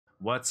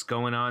What's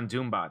going on,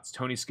 Doombots?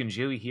 Tony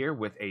Scungili here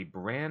with a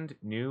brand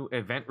new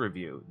event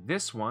review.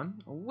 This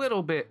one, a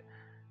little bit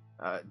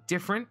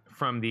different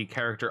from the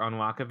character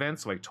unlock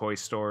events like Toy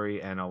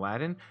Story and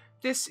Aladdin.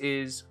 This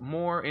is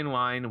more in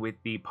line with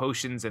the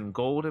Potions and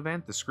Gold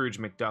event, the Scrooge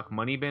McDuck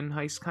Money Bin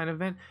heist kind of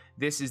event.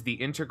 This is the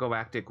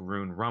Intergalactic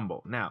Rune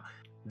Rumble. Now,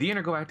 the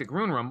Intergalactic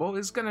Rune Rumble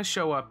is going to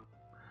show up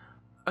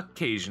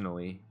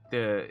occasionally,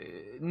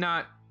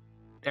 not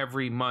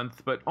every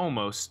month, but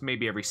almost,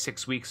 maybe every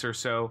 6 weeks or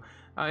so.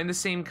 In the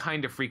same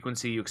kind of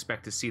frequency you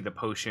expect to see the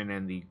potion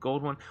and the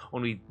gold one,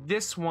 only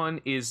this one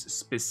is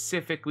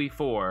specifically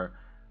for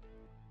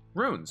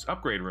runes,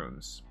 upgrade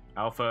runes,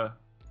 alpha,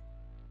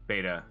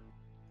 beta,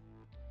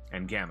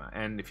 and gamma.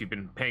 And if you've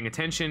been paying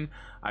attention,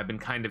 I've been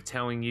kind of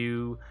telling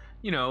you,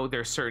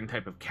 there's certain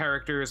type of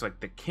characters, like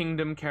the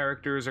kingdom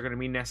characters are going to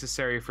be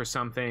necessary for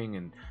something,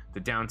 and the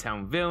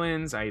downtown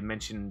villains, I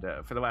mentioned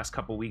for the last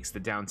couple weeks, the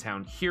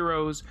downtown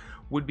heroes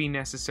would be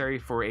necessary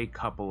for a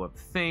couple of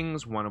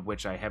things, one of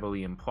which I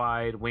heavily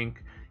implied,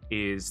 wink,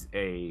 is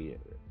a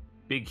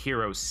Big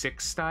Hero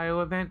 6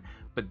 style event,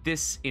 but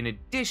this, in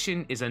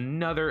addition, is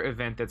another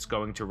event that's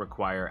going to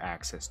require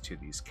access to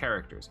these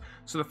characters.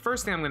 So the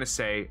first thing I'm going to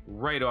say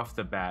right off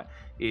the bat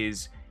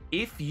is,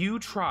 if you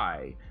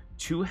try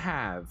to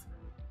have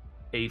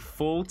a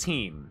full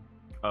team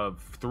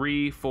of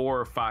 3,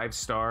 4, or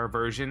 5-star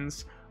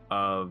versions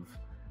of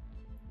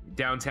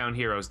downtown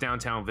heroes,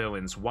 downtown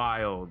villains,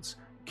 wilds,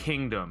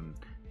 kingdom,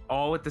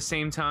 all at the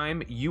same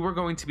time, you are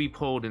going to be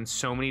pulled in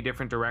so many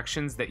different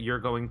directions that you're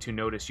going to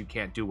notice you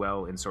can't do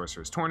well in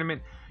Sorcerer's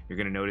Tournament. You're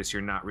going to notice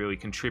you're not really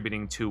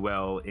contributing too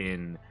well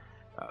in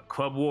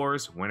Club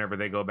Wars whenever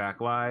they go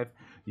back live.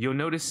 You'll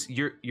notice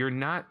you're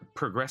not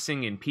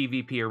progressing in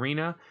PvP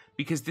Arena,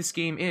 because this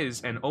game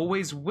is and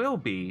always will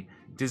be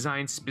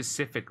designed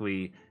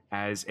specifically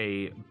as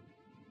a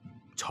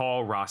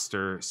tall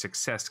roster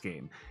success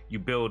game. You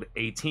build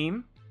a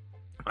team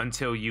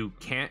until you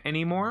can't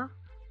anymore,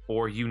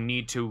 or you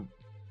need to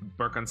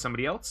work on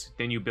somebody else,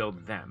 then you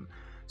build them.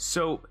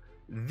 So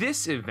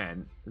this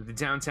event, the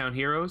Downtown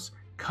Heroes,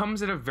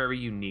 comes at a very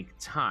unique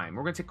time.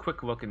 We're going to take a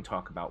quick look and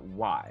talk about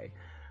why.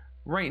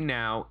 Right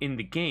now, in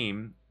the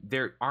game,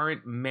 there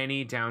aren't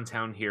many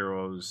downtown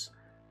heroes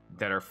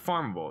that are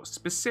farmable,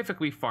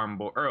 specifically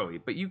farmable early,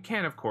 but you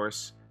can, of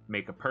course,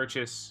 make a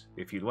purchase,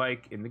 if you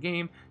like, in the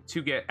game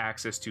to get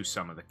access to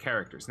some of the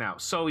characters. Now,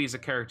 Sully is a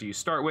character you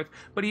start with,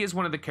 but he is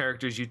one of the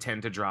characters you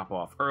tend to drop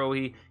off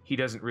early. He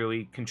doesn't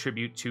really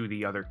contribute to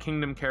the other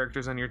kingdom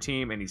characters on your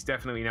team, and he's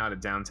definitely not a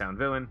downtown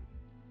villain.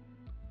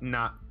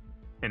 Not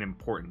an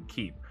important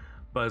keep.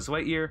 Buzz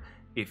Lightyear,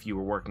 if you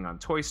were working on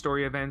Toy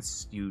Story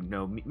events,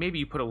 maybe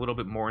you put a little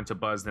bit more into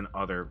Buzz than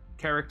other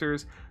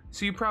characters,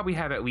 so you probably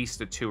have at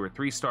least a 2 or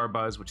 3-star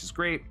Buzz, which is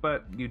great,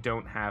 but you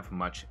don't have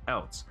much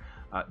else.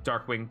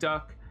 Darkwing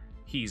Duck,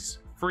 he's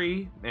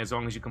free. As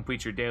long as you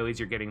complete your dailies,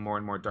 you're getting more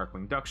and more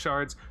Darkwing Duck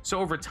shards, so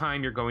over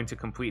time you're going to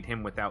complete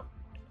him without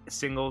a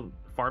single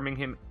farming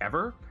him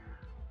ever.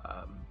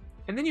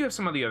 And then you have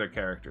some of the other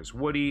characters.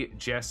 Woody,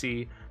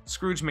 Jessie,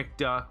 Scrooge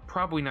McDuck,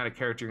 probably not a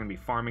character you're going to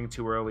be farming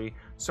too early.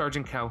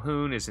 Sergeant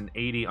Calhoun is an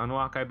 80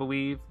 unlock, I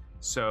believe,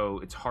 so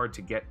it's hard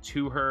to get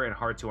to her and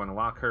hard to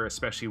unlock her,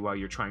 especially while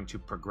you're trying to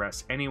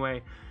progress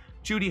anyway.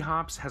 Judy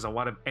Hopps has a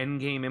lot of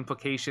endgame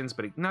implications,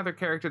 but another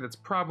character that's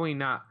probably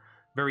not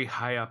very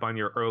high up on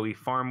your early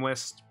farm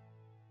list.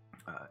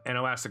 And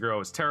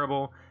Elastigirl is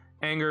terrible.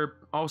 Anger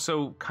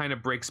also kind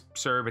of breaks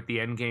serve at the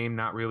end game,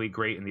 not really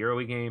great in the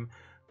early game.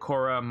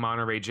 Cora,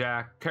 Monterey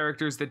Jack,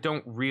 characters that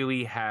don't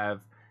really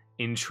have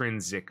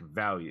intrinsic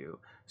value.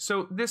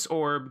 So this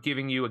orb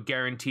giving you a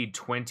guaranteed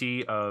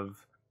 20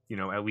 of,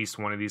 at least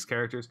one of these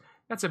characters,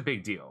 that's a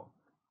big deal.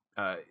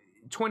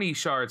 20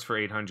 shards for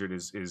 800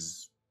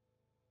 is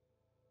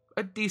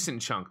a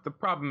decent chunk. The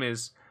problem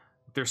is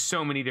there's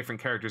so many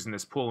different characters in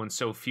this pool and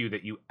so few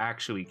that you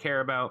actually care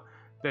about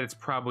that it's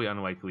probably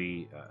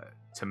unlikely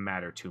to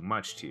matter too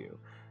much to you.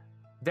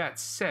 That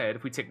said,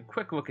 if we take a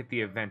quick look at the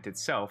event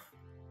itself,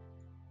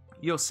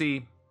 you'll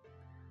see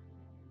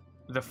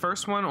the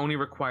first one only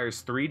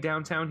requires 3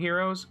 downtown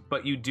heroes,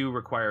 but you do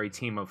require a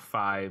team of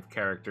 5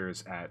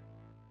 characters at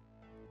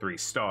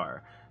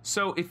 3-star.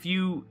 So if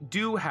you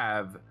do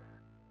have,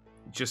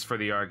 just for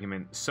the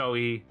argument,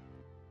 Sully,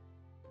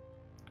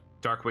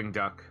 Darkwing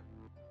Duck,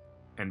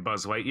 and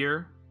Buzz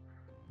Lightyear,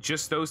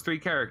 just those 3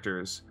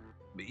 characters,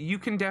 you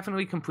can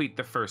definitely complete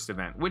the first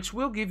event, which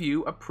will give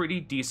you a pretty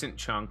decent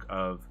chunk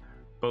of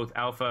both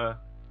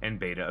alpha and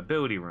beta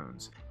ability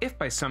runes. If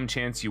by some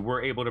chance you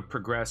were able to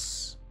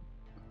progress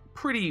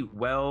pretty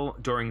well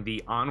during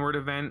the Onward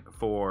event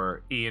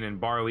for Ian and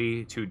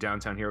Barley, 2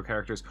 downtown hero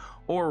characters,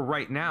 or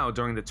right now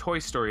during the Toy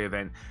Story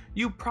event,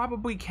 you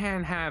probably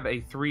can have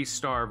a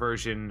 3-star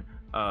version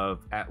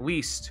of at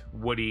least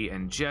Woody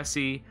and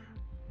Jessie.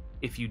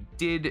 If you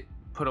did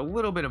put a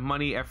little bit of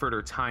money, effort,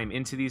 or time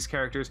into these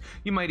characters,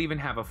 you might even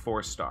have a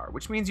 4-star,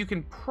 which means you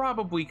can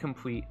probably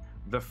complete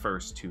the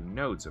first 2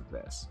 nodes of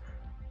this.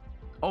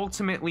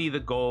 Ultimately, the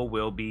goal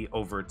will be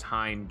over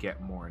time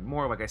get more and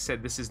more. Like I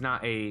said, this is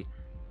not a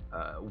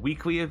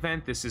weekly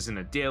event. This isn't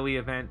a daily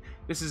event.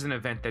 This is an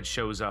event that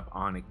shows up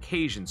on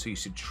occasion, so you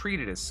should treat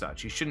it as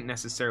such. You shouldn't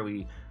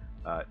necessarily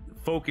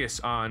focus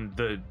on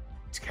the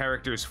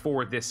characters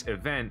for this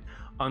event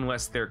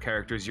unless they're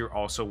characters you're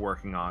also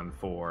working on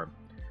for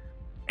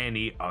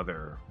any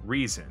other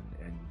reason.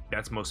 And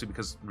that's mostly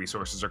because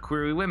resources are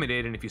clearly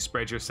limited, and if you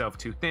spread yourself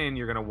too thin,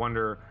 you're going to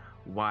wonder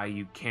why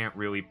you can't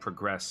really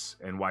progress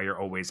and why you're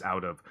always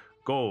out of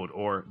gold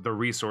or the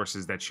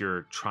resources that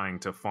you're trying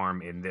to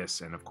farm in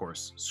this, and of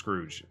course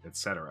Scrooge,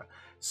 etc.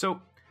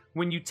 So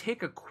when you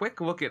take a quick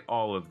look at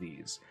all of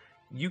these,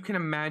 you can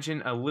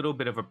imagine a little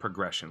bit of a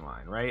progression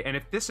line, right? And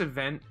if this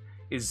event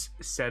is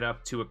set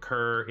up to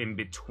occur in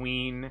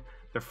between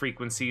the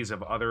frequencies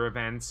of other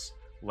events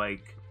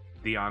like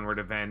the Onward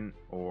event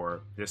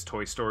or this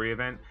Toy Story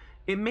event,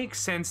 it makes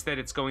sense that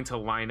it's going to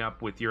line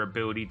up with your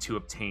ability to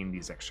obtain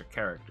these extra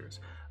characters.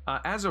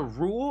 As a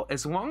rule,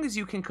 as long as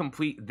you can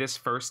complete this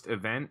first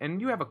event,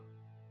 and you have a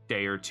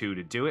day or two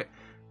to do it,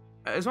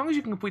 as long as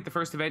you can complete the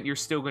first event, you're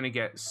still going to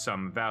get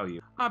some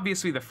value.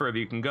 Obviously, the further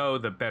you can go,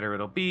 the better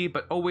it'll be,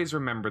 but always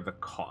remember the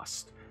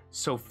cost.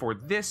 So for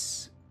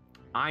this,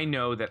 I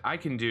know that I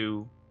can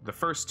do the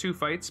first 2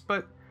 fights,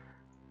 but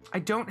I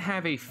don't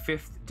have a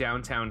 5th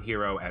downtown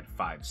hero at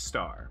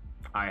 5-star.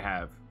 I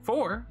have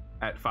 4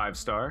 at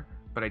 5-star,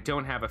 but I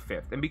don't have a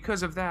 5th. And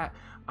because of that,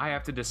 I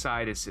have to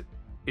decide, is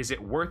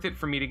it worth it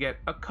for me to get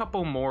a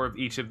couple more of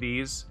each of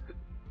these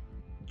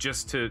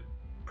just to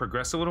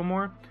progress a little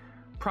more?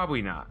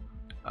 Probably not.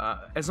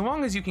 As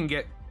long as you can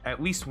get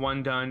at least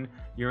 1 done,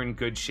 you're in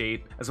good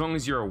shape. As long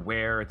as you're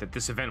aware that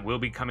this event will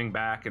be coming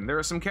back and there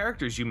are some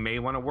characters you may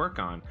want to work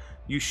on,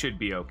 you should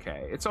be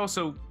okay. It's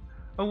also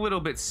a little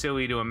bit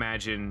silly to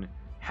imagine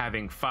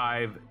having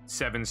 5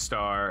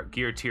 7-star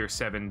Gear Tier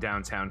 7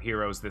 downtown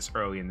heroes this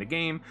early in the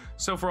game.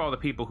 So for all the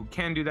people who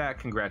can do that,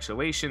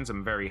 congratulations,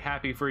 I'm very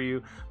happy for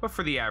you. But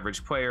for the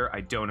average player,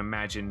 I don't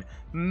imagine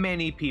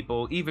many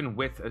people, even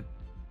with a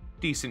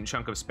decent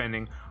chunk of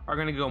spending, are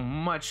going to go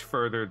much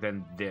further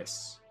than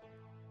this.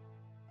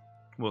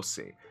 We'll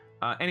see.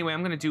 Anyway,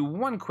 I'm going to do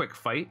one quick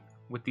fight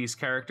with these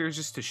characters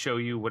just to show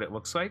you what it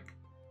looks like.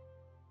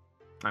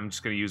 I'm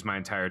just going to use my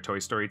entire Toy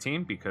Story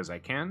team because I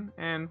can,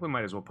 and we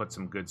might as well put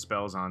some good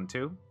spells on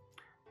too.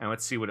 And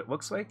let's see what it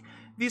looks like.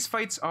 These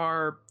fights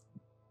are...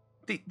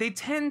 They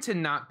tend to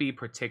not be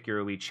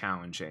particularly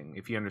challenging,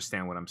 if you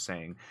understand what I'm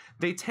saying.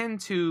 They tend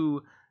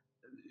to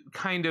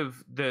kind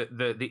of...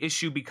 The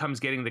issue becomes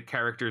getting the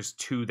characters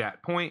to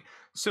that point,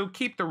 so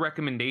keep the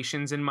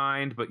recommendations in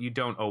mind, but you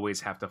don't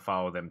always have to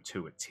follow them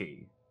to a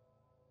T.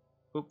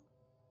 Oop.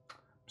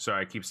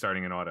 Sorry, I keep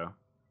starting in auto.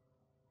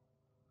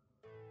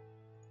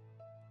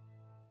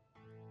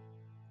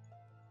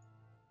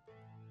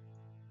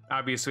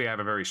 Obviously, I have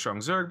a very strong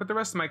Zurg, but the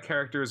rest of my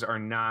characters are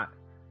not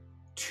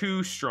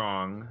too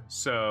strong,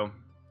 so...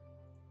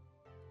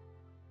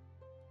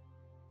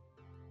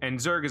 And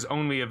Zurg is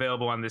only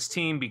available on this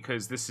team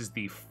because this is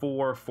the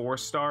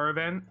 4-4-star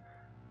event,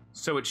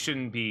 so it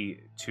shouldn't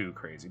be too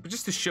crazy. But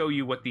just to show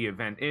you what the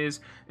event is,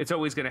 it's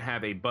always going to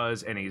have a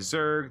Buzz and a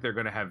Zurg. They're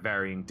going to have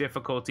varying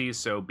difficulties,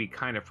 so be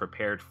kind of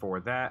prepared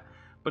for that.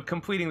 But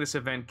completing this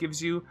event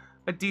gives you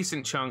a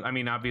decent chunk. I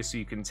mean,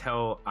 obviously, you can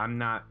tell I'm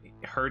not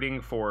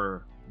hurting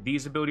for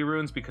these ability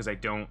runes because I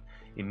don't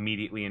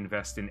immediately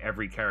invest in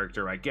every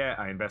character I get.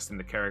 I invest in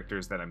the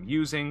characters that I'm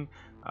using.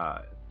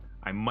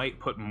 I might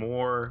put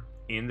more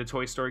in the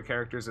Toy Story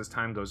characters as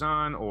time goes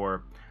on,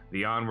 or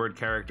the Onward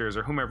characters,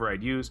 or whomever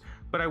I'd use,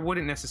 but I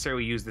wouldn't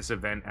necessarily use this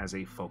event as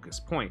a focus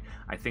point.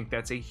 I think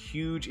that's a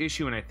huge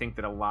issue, and I think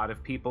that a lot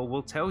of people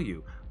will tell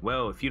you,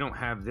 well, if you don't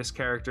have this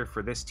character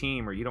for this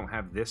team, or you don't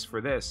have this for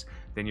this,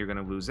 then you're going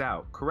to lose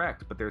out.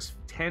 Correct, but there's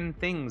 10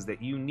 things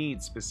that you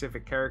need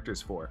specific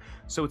characters for.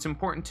 So it's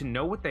important to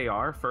know what they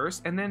are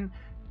first, and then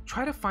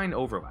try to find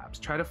overlaps.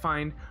 Try to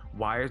find,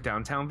 why are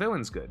Downtown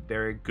Villains good?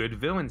 They're a good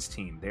villains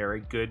team. They're a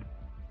good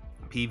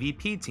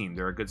PvP team.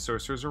 They're a good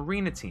Sorcerer's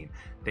Arena team.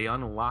 They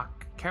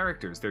unlock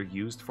characters. They're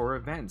used for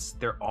events.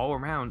 They're all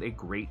around a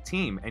great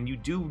team, and you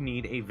do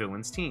need a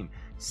villains team.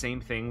 Same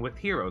thing with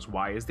heroes.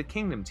 Why is the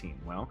Kingdom team?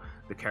 Well,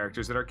 the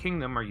characters that are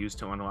Kingdom are used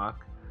to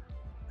unlock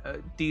a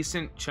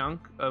decent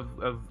chunk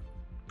of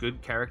good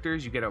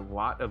characters. You get a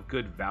lot of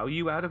good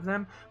value out of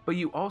them, but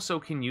you also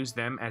can use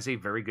them as a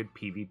very good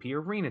PvP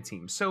arena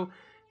team. So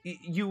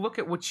you look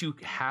at what you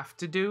have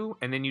to do,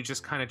 and then you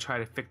just kind of try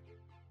to fix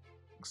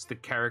the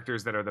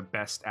characters that are the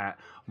best at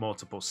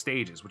multiple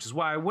stages, which is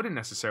why I wouldn't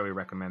necessarily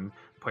recommend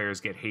players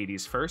get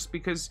Hades first,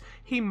 because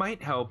he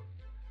might help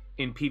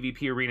in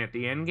PvP arena at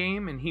the end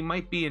game, and he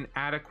might be an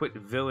adequate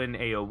villain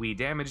AoE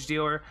damage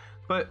dealer,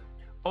 but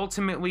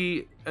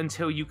ultimately,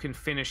 until you can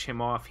finish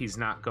him off, he's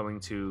not going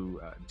to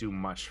do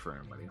much for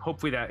anybody.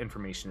 Hopefully that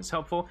information is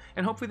helpful,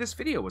 and hopefully this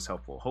video was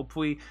helpful.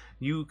 Hopefully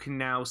you can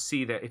now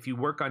see that if you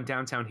work on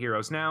Downtown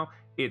Heroes now,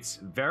 it's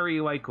very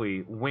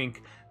likely,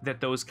 wink,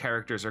 that those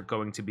characters are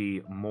going to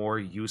be more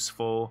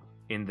useful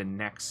in the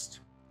next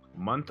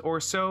month or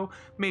so,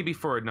 maybe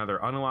for another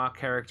unlock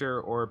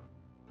character, or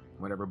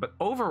whatever. But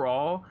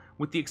overall,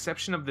 with the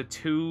exception of the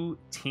two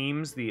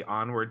teams, the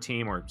Onward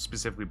team, or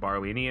specifically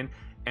Barlinian,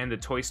 and the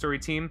Toy Story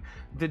team,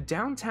 the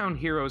Downtown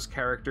Heroes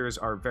characters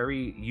are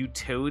very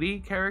utility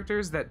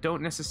characters that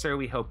don't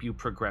necessarily help you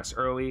progress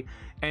early,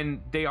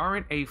 and they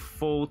aren't a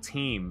full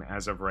team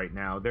as of right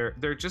now.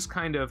 They're just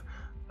kind of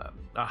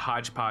a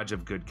hodgepodge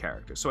of good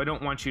characters. So I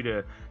don't want you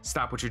to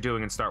stop what you're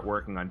doing and start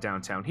working on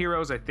Downtown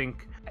Heroes. I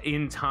think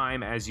in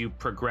time, as you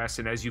progress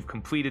and as you've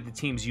completed the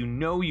teams you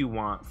know you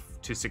want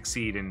to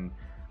succeed in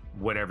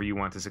whatever you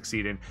want to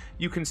succeed in,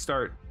 you can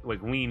start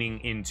like leaning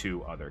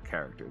into other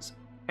characters.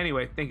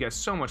 Anyway, thank you guys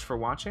so much for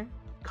watching.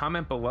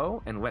 Comment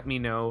below and let me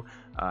know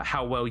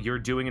how well you're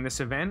doing in this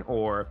event,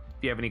 or if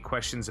you have any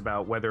questions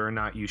about whether or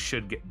not you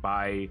should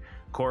buy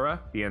Korra.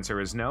 The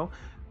answer is no.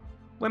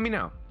 Let me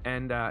know.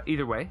 And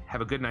either way,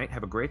 have a good night,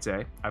 have a great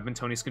day. I've been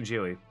Tony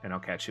Scungili, and I'll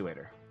catch you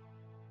later.